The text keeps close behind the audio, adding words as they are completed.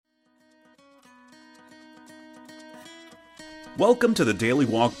Welcome to the Daily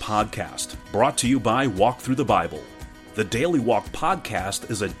Walk Podcast, brought to you by Walk Through the Bible. The Daily Walk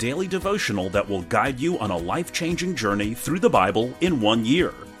Podcast is a daily devotional that will guide you on a life-changing journey through the Bible in 1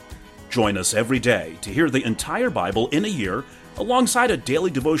 year. Join us every day to hear the entire Bible in a year, alongside a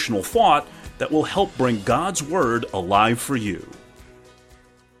daily devotional thought that will help bring God's Word alive for you.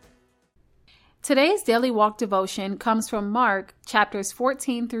 Today's Daily Walk devotion comes from Mark, chapters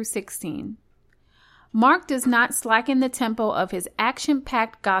 14 through 16. Mark does not slacken the tempo of his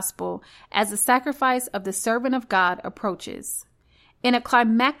action-packed gospel as the sacrifice of the servant of God approaches. In a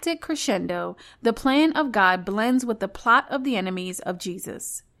climactic crescendo, the plan of God blends with the plot of the enemies of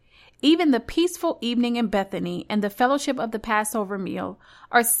Jesus. Even the peaceful evening in Bethany and the fellowship of the Passover meal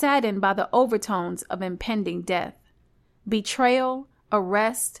are saddened by the overtones of impending death. Betrayal,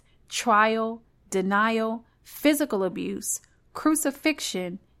 arrest, trial, denial, physical abuse,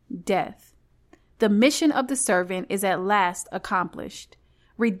 crucifixion, death. The mission of the servant is at last accomplished.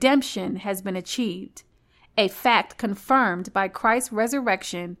 Redemption has been achieved, a fact confirmed by Christ's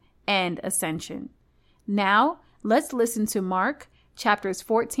resurrection and ascension. Now, let's listen to Mark chapters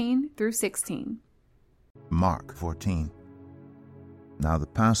 14 through 16. Mark 14. Now the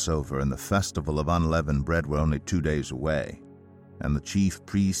Passover and the festival of unleavened bread were only 2 days away, and the chief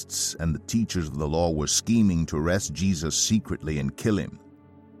priests and the teachers of the law were scheming to arrest Jesus secretly and kill him.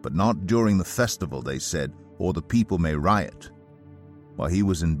 But not during the festival, they said, or the people may riot. While he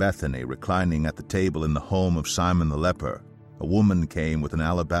was in Bethany, reclining at the table in the home of Simon the leper, a woman came with an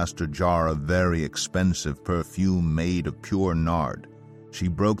alabaster jar of very expensive perfume made of pure nard. She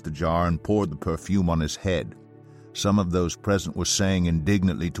broke the jar and poured the perfume on his head. Some of those present were saying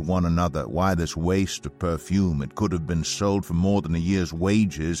indignantly to one another, "Why this waste of perfume? It could have been sold for more than a year's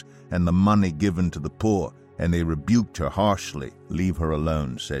wages and the money given to the poor." And they rebuked her harshly. "Leave her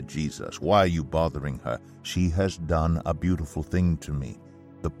alone," said Jesus. "Why are you bothering her? She has done a beautiful thing to me.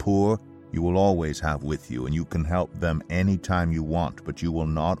 The poor you will always have with you, and you can help them any time you want, but you will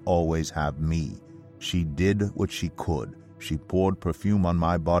not always have me. She did what she could. She poured perfume on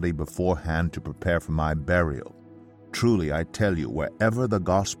my body beforehand to prepare for my burial. Truly, I tell you, wherever the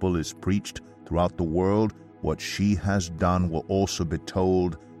gospel is preached throughout the world, what she has done will also be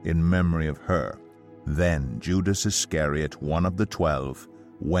told in memory of her." Then Judas Iscariot, one of the 12,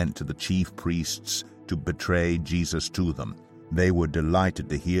 went to the chief priests to betray Jesus to them. They were delighted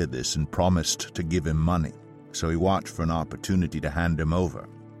to hear this and promised to give him money. So he watched for an opportunity to hand him over.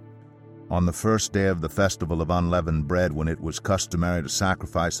 On the first day of the festival of unleavened bread, when it was customary to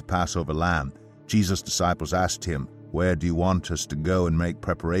sacrifice the Passover lamb, Jesus' disciples asked him, "Where do you want us to go and make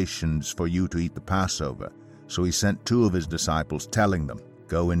preparations for you to eat the Passover?" So he sent 2 of his disciples, telling them,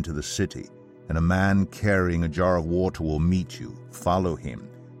 "Go into the city, and a man carrying a jar of water will meet you. Follow him.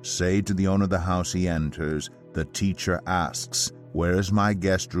 Say to the owner of the house he enters, 'The teacher asks, where is my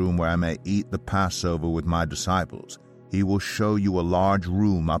guest room where I may eat the Passover with my disciples?' He will show you a large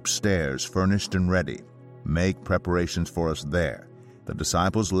room upstairs, furnished and ready. Make preparations for us there." The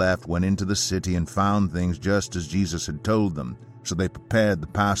disciples left, went into the city, and found things just as Jesus had told them. So they prepared the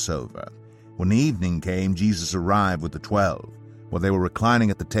Passover. When evening came, Jesus arrived with the 12. While they were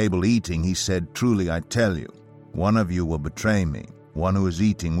reclining at the table eating, he said, "Truly I tell you, one of you will betray me, one who is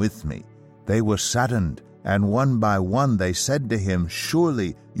eating with me." They were saddened, and one by one they said to him,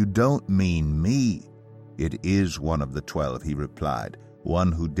 "Surely you don't mean me." "It is one of the 12, he replied,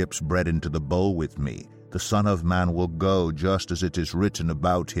 "one who dips bread into the bowl with me. The Son of Man will go just as it is written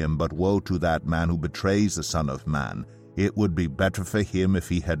about him, but woe to that man who betrays the Son of Man. It would be better for him if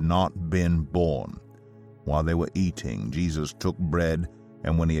he had not been born." While they were eating, Jesus took bread,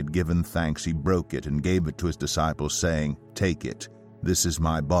 and when he had given thanks, he broke it and gave it to his disciples, saying, "Take it, this is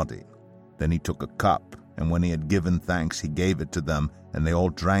my body." Then he took a cup, and when he had given thanks, he gave it to them, and they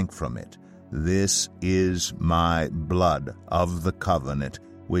all drank from it. "This is my blood of the covenant,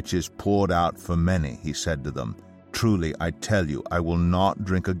 which is poured out for many," he said to them. "Truly, I tell you, I will not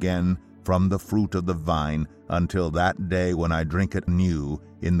drink again from the fruit of the vine until that day when I drink it new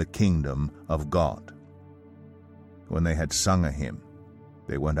in the kingdom of God." When they had sung a hymn,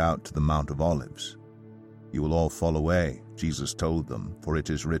 they went out to the Mount of Olives. "You will all fall away," Jesus told them, "for it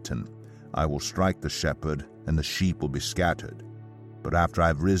is written, 'I will strike the shepherd, and the sheep will be scattered.' But after I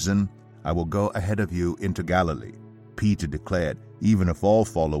have risen, I will go ahead of you into Galilee." Peter declared, "Even if all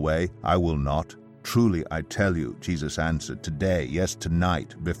fall away, I will not." "Truly I tell you," Jesus answered, "today, yes,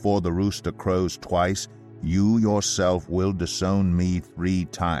 tonight, before the rooster crows twice, you yourself will disown me 3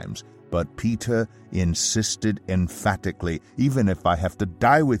 times. But Peter insisted emphatically, "Even if I have to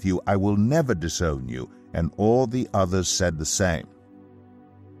die with you, I will never disown you." And all the others said the same.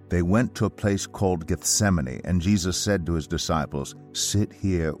 They went to a place called Gethsemane, and Jesus said to his disciples, "Sit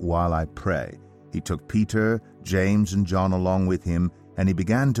here while I pray." He took Peter, James, and John along with him, and he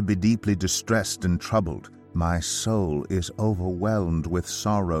began to be deeply distressed and troubled. "My soul is overwhelmed with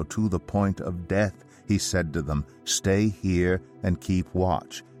sorrow to the point of death," he said to them. "Stay here and keep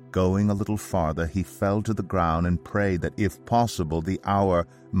watch." Going a little farther, he fell to the ground and prayed that if possible the hour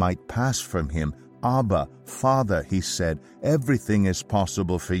might pass from him. "Abba, Father," he said, "everything is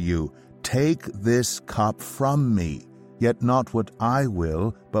possible for you. Take this cup from me, yet not what I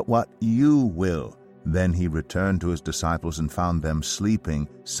will, but what you will." Then he returned to his disciples and found them sleeping.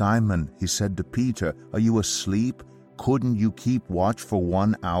 "Simon," he said to Peter, "are you asleep? Couldn't you keep watch for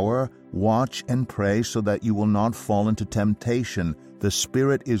 1 hour? Watch and pray so that you will not fall into temptation. The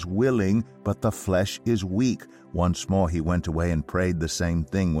spirit is willing, but the flesh is weak." Once more he went away and prayed the same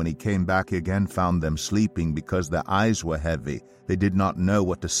thing. When he came back, he again found them sleeping because their eyes were heavy. They did not know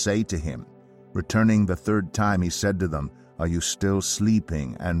what to say to him. Returning the third time, he said to them, "Are you still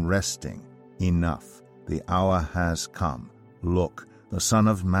sleeping and resting? Enough, the hour has come. Look, the Son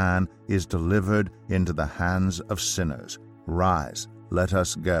of Man is delivered into the hands of sinners. Rise, let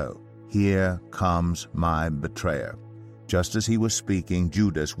us go. Here comes my betrayer." Just as he was speaking,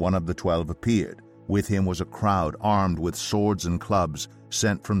 Judas, one of the 12, appeared. With him was a crowd armed with swords and clubs,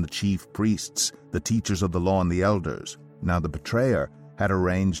 sent from the chief priests, the teachers of the law, and the elders. Now the betrayer had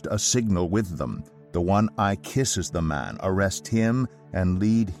arranged a signal with them. "The one I kiss is the man. Arrest him and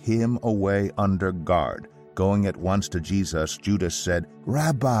lead him away under guard." Going at once to Jesus, Judas said,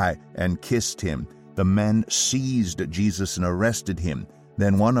 "Rabbi," and kissed him. The men seized Jesus and arrested him.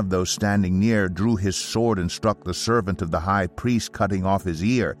 Then one of those standing near drew his sword and struck the servant of the high priest, cutting off his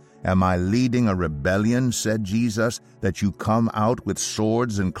ear. "Am I leading a rebellion," said Jesus, "that you come out with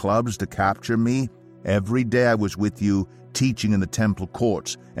swords and clubs to capture me? Every day I was with you teaching in the temple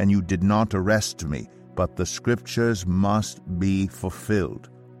courts, and you did not arrest me, but the scriptures must be fulfilled."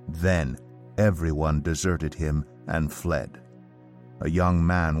 Then everyone deserted him and fled. A young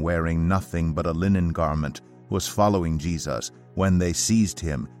man wearing nothing but a linen garment was following Jesus. When they seized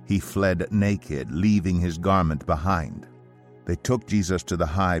him, he fled naked, leaving his garment behind. They took Jesus to the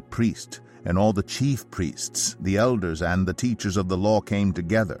high priest, and all the chief priests, the elders, and the teachers of the law came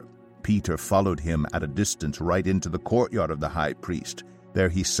together. Peter followed him at a distance right into the courtyard of the high priest. There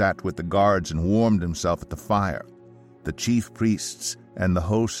he sat with the guards and warmed himself at the fire. The chief priests and the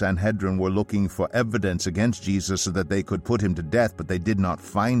whole Sanhedrin were looking for evidence against Jesus so that they could put him to death, but they did not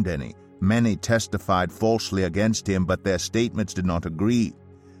find any. Many testified falsely against him, but their statements did not agree.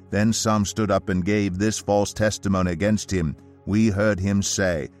 Then some stood up and gave this false testimony against him. "We heard him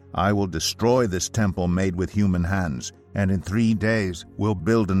say, 'I will destroy this temple made with human hands, and in 3 days will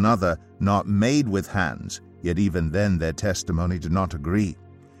build another not made with hands.' Yet even then their testimony did not agree."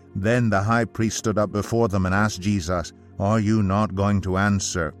 Then the high priest stood up before them and asked Jesus, "Are you not going to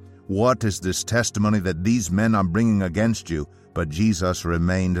answer? What is this testimony that these men are bringing against you?" But Jesus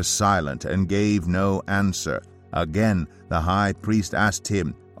remained silent and gave no answer. Again the high priest asked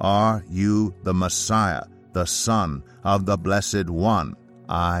him, "Are you the Messiah, the Son of the Blessed One?"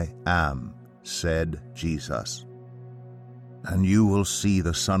 "I am," said Jesus. "And you will see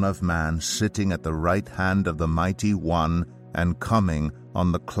the Son of Man sitting at the right hand of the Mighty One and coming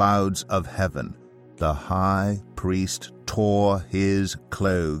on the clouds of heaven." The high priest tore his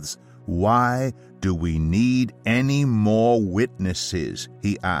clothes. "Why do we need any more witnesses?"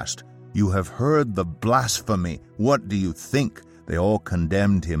 he asked. "You have heard the blasphemy. What do you think?" They all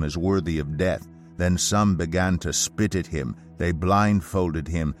condemned him as worthy of death. Then some began to spit at him. They blindfolded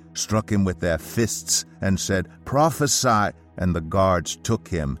him, struck him with their fists, and said, "Prophesy!" And the guards took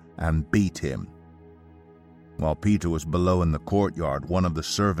him and beat him. While Peter was below in the courtyard, one of the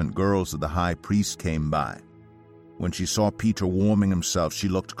servant girls of the high priest came by. When she saw Peter warming himself, she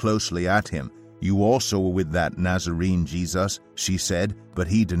looked closely at him. "You also were with that Nazarene Jesus," she said, but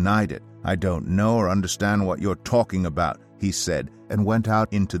he denied it. "I don't know or understand what you're talking about," he said, and went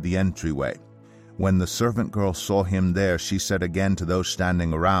out into the entryway. When the servant girl saw him there, she said again to those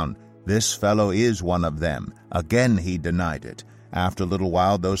standing around, "This fellow is one of them." Again he denied it. After a little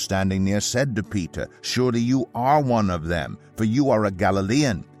while, those standing near said to Peter, "Surely you are one of them, for you are a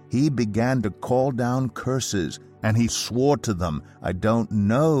Galilean." He began to call down curses, and he swore to them, "I don't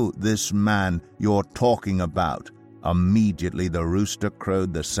know this man you're talking about." Immediately the rooster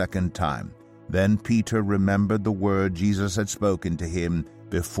crowed the second time. Then Peter remembered the word Jesus had spoken to him,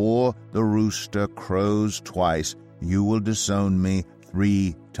 "Before the rooster crows twice, you will disown me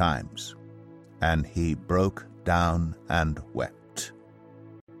 3 times." And he broke down and wept.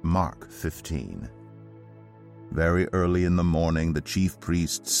 Mark 15. Very early in the morning, the chief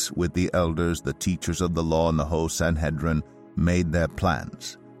priests, with the elders, the teachers of the law, and the whole Sanhedrin, made their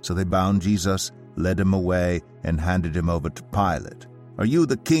plans. So they bound Jesus, led him away, and handed him over to Pilate. "Are you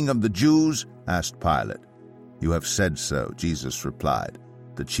the king of the Jews?" asked Pilate. "You have said so," Jesus replied.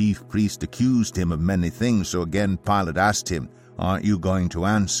 The chief priest accused him of many things, so again Pilate asked him, "Aren't you going to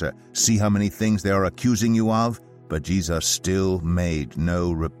answer? See how many things they are accusing you of?" But Jesus still made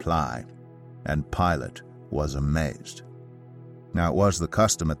no reply, and Pilate was amazed. Now it was the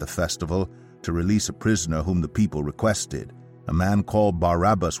custom at the festival to release a prisoner whom the people requested. A man called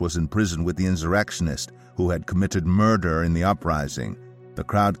Barabbas was in prison with the insurrectionists who had committed murder in the uprising. The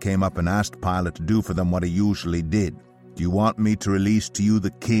crowd came up and asked Pilate to do for them what he usually did. "Do you want me to release to you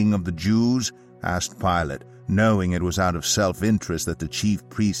the king of the Jews?" asked Pilate, knowing it was out of self-interest that the chief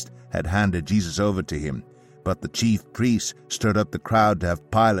priest had handed Jesus over to him. But the chief priests stirred up the crowd to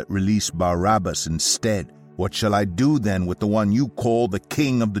have Pilate release Barabbas instead. "What shall I do then with the one you call the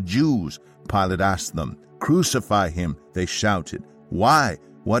king of the Jews?" Pilate asked them. "Crucify him," they shouted. "Why?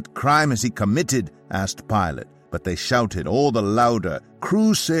 What crime has he committed?" asked Pilate. But they shouted all the louder,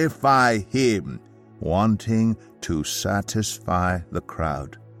 "Crucify him!" Wanting to satisfy the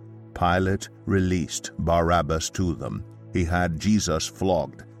crowd, Pilate released Barabbas to them. He had Jesus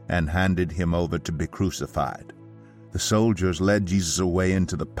flogged and handed him over to be crucified. The soldiers led Jesus away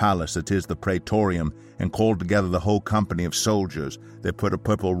into the palace, that is, the praetorium, and called together the whole company of soldiers. They put a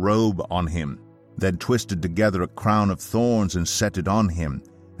purple robe on him, then twisted together a crown of thorns and set it on him.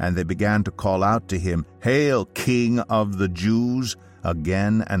 And they began to call out to him, "Hail, King of the Jews!"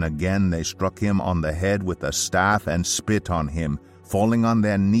 Again and again they struck him on the head with a staff and spit on him. Falling on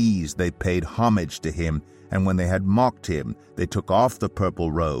their knees, they paid homage to him. And when they had mocked him, they took off the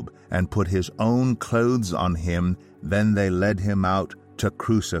purple robe and put his own clothes on him. Then they led him out to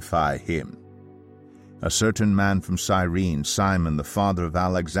crucify him. A certain man from Cyrene, Simon, the father of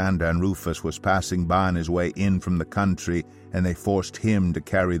Alexander and Rufus, was passing by on his way in from the country, and they forced him to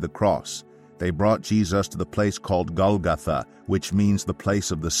carry the cross. They brought Jesus to the place called Golgotha, which means the place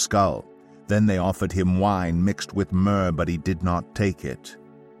of the skull. Then they offered him wine mixed with myrrh, but he did not take it.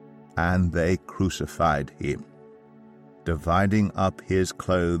 And they crucified him. Dividing up his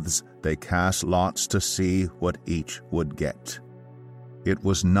clothes, they cast lots to see what each would get. It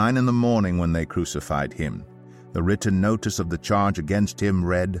was 9 a.m. when they crucified him. The written notice of the charge against him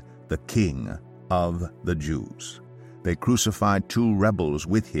read, "The King of the Jews." They crucified 2 rebels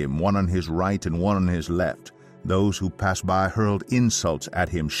with him, one on his right and one on his left. Those who passed by hurled insults at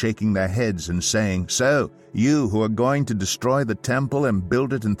him, shaking their heads and saying, "So, you who are going to destroy the temple and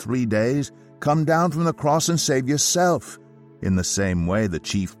build it in 3 days, come down from the cross and save yourself." In the same way, the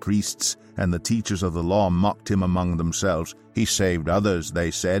chief priests and the teachers of the law mocked him among themselves. "He saved others," they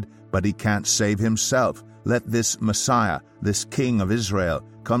said, "but he can't save himself. Let this Messiah, this King of Israel,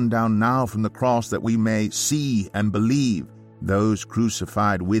 come down now from the cross that we may see and believe." Those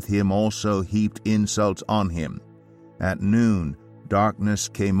crucified with him also heaped insults on him. At noon, darkness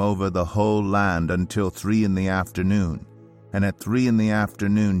came over the whole land until 3 p.m. And at 3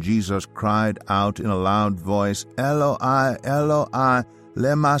 p.m, Jesus cried out in a loud voice, "Eloi, Eloi,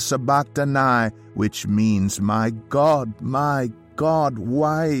 lema sabachthani," which means, my God,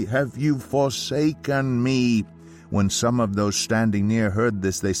 why have you forsaken me?" When some of those standing near heard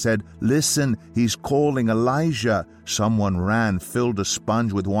this, they said, "Listen, he's calling Elijah." Someone ran, filled a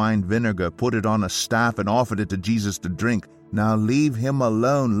sponge with wine vinegar, put it on a staff, and offered it to Jesus to drink. "Now leave him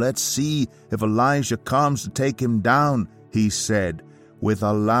alone. Let's see if Elijah comes to take him down," he said. With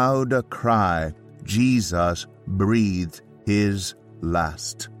a louder cry, Jesus breathed his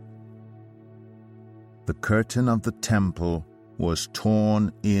last. The curtain of the temple was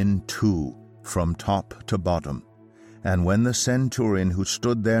torn in 2 from top to bottom. And when the centurion who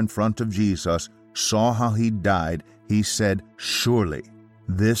stood there in front of Jesus saw how he died, he said, "Surely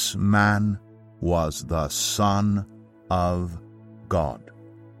this man was the Son of God."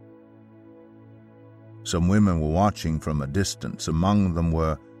 Some women were watching from a distance. Among them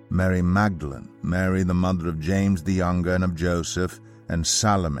were Mary Magdalene, Mary the mother of James the younger and of Joseph, and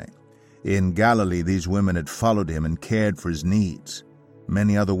Salome. In Galilee these women had followed him and cared for his needs.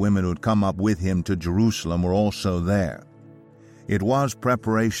 Many other women who had come up with him to Jerusalem were also there. It was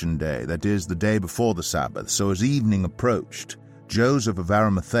preparation day, that is, the day before the Sabbath, so as evening approached, Joseph of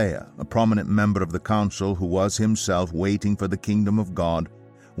Arimathea, a prominent member of the council who was himself waiting for the kingdom of God,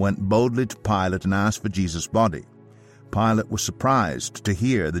 went boldly to Pilate and asked for Jesus' body. Pilate was surprised to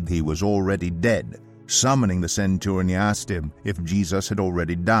hear that he was already dead. Summoning the centurion, he asked him if Jesus had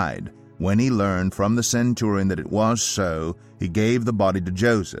already died. When he learned from the centurion that it was so, he gave the body to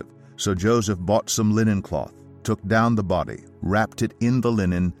Joseph. So Joseph bought some linen cloth, took down the body, wrapped it in the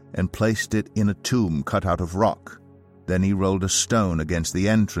linen, and placed it in a tomb cut out of rock. Then he rolled a stone against the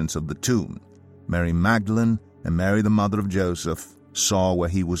entrance of the tomb. Mary Magdalene and Mary the mother of Joseph saw where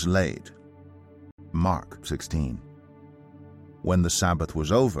he was laid. Mark 16. When the Sabbath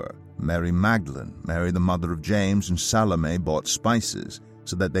was over, Mary Magdalene, Mary the mother of James, and Salome bought spices,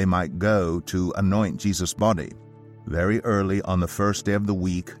 so that they might go to anoint Jesus' body. Very early on the first day of the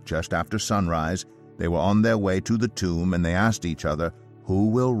week, just after sunrise, they were on their way to the tomb, and they asked each other, "Who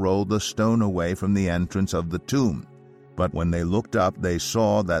will roll the stone away from the entrance of the tomb?" But when they looked up, they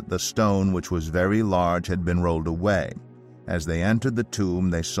saw that the stone, which was very large, had been rolled away. As they entered the tomb,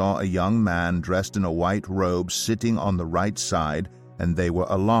 they saw a young man dressed in a white robe sitting on the right side, and they were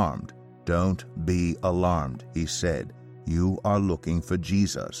alarmed. "Don't be alarmed," he said. "You are looking for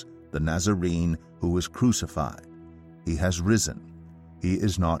Jesus, the Nazarene, who was crucified. He has risen. He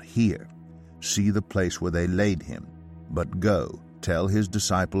is not here. See the place where they laid him. But go, tell his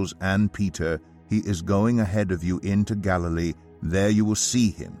disciples and Peter, he is going ahead of you into Galilee. There you will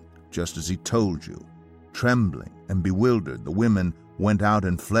see him, just as he told you." Trembling and bewildered, the women went out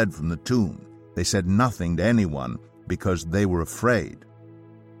and fled from the tomb. They said nothing to anyone, because they were afraid.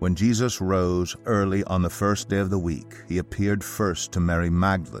 When Jesus rose early on the first day of the week, he appeared first to Mary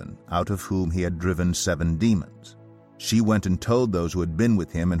Magdalene, out of whom he had driven 7 demons. She went and told those who had been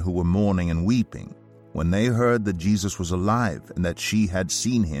with him and who were mourning and weeping. When they heard that Jesus was alive and that she had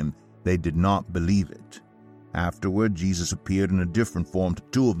seen him, they did not believe it. Afterward, Jesus appeared in a different form to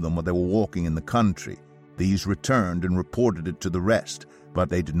 2 of them while they were walking in the country. These returned and reported it to the rest, but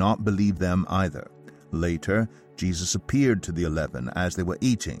they did not believe them either. Later, Jesus appeared to the 11 as they were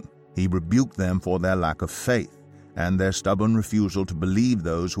eating. He rebuked them for their lack of faith and their stubborn refusal to believe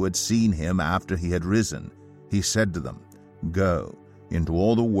those who had seen him after he had risen. He said to them, "Go into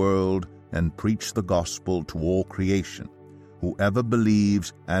all the world and preach the gospel to all creation. Whoever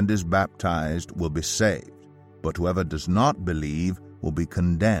believes and is baptized will be saved, but whoever does not believe will be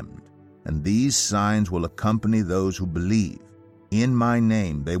condemned. And these signs will accompany those who believe. In my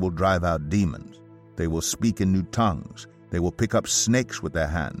name they will drive out demons. They will speak in new tongues. They will pick up snakes with their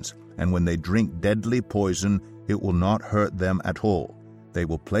hands. And when they drink deadly poison, it will not hurt them at all. They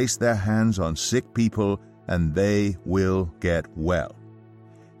will place their hands on sick people, and they will get well."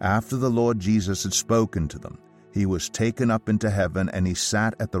 After the Lord Jesus had spoken to them, he was taken up into heaven, and he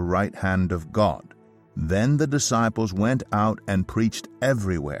sat at the right hand of God. Then the disciples went out and preached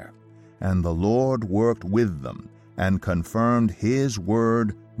everywhere, and the Lord worked with them and confirmed his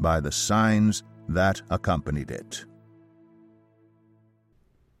word by the signs that accompanied it.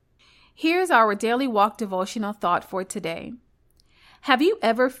 Here's our Daily Walk devotional thought for today. Have you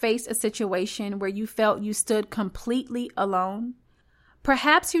ever faced a situation where you felt you stood completely alone?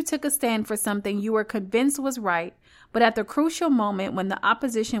 Perhaps you took a stand for something you were convinced was right, but at the crucial moment when the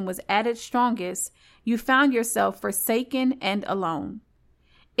opposition was at its strongest, you found yourself forsaken and alone.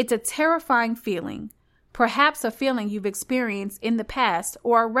 It's a terrifying feeling, perhaps a feeling you've experienced in the past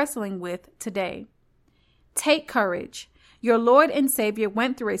or are wrestling with today. Take courage. Your Lord and Savior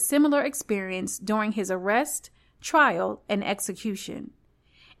went through a similar experience during his arrest, trial, and execution.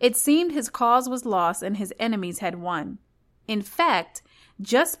 It seemed his cause was lost and his enemies had won. In fact,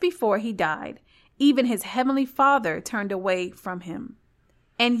 just before he died, even his heavenly Father turned away from him.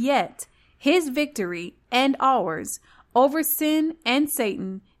 And yet, his victory and ours over sin and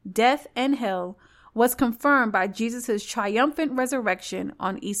Satan, death and hell, was confirmed by Jesus' triumphant resurrection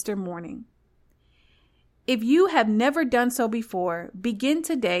on Easter morning. If you have never done so before, begin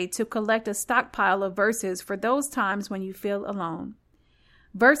today to collect a stockpile of verses for those times when you feel alone.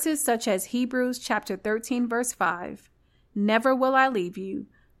 Verses such as Hebrews chapter 13, verse 5, "Never will I leave you,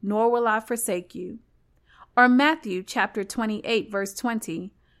 nor will I forsake you." Or Matthew chapter 28, verse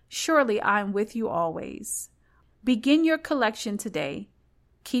 20, "Surely I am with you always." Begin your collection today.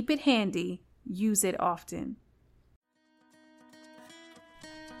 Keep it handy. Use it often.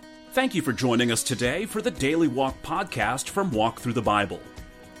 Thank you for joining us today for the Daily Walk podcast from Walk Through the Bible.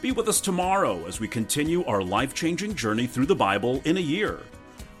 Be with us tomorrow as we continue our life-changing journey through the Bible in a year.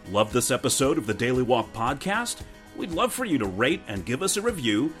 Love this episode of the Daily Walk podcast? We'd love for you to rate and give us a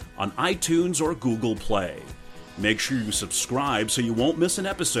review on iTunes or Google Play. Make sure you subscribe so you won't miss an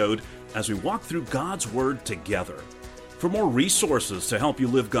episode as we walk through God's Word together. For more resources to help you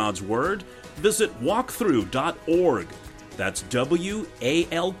live God's Word, visit walkthrough.org. That's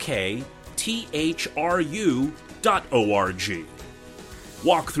WALKTHRU.org.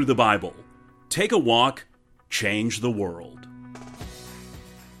 Walk through the Bible. Take a walk, change the world.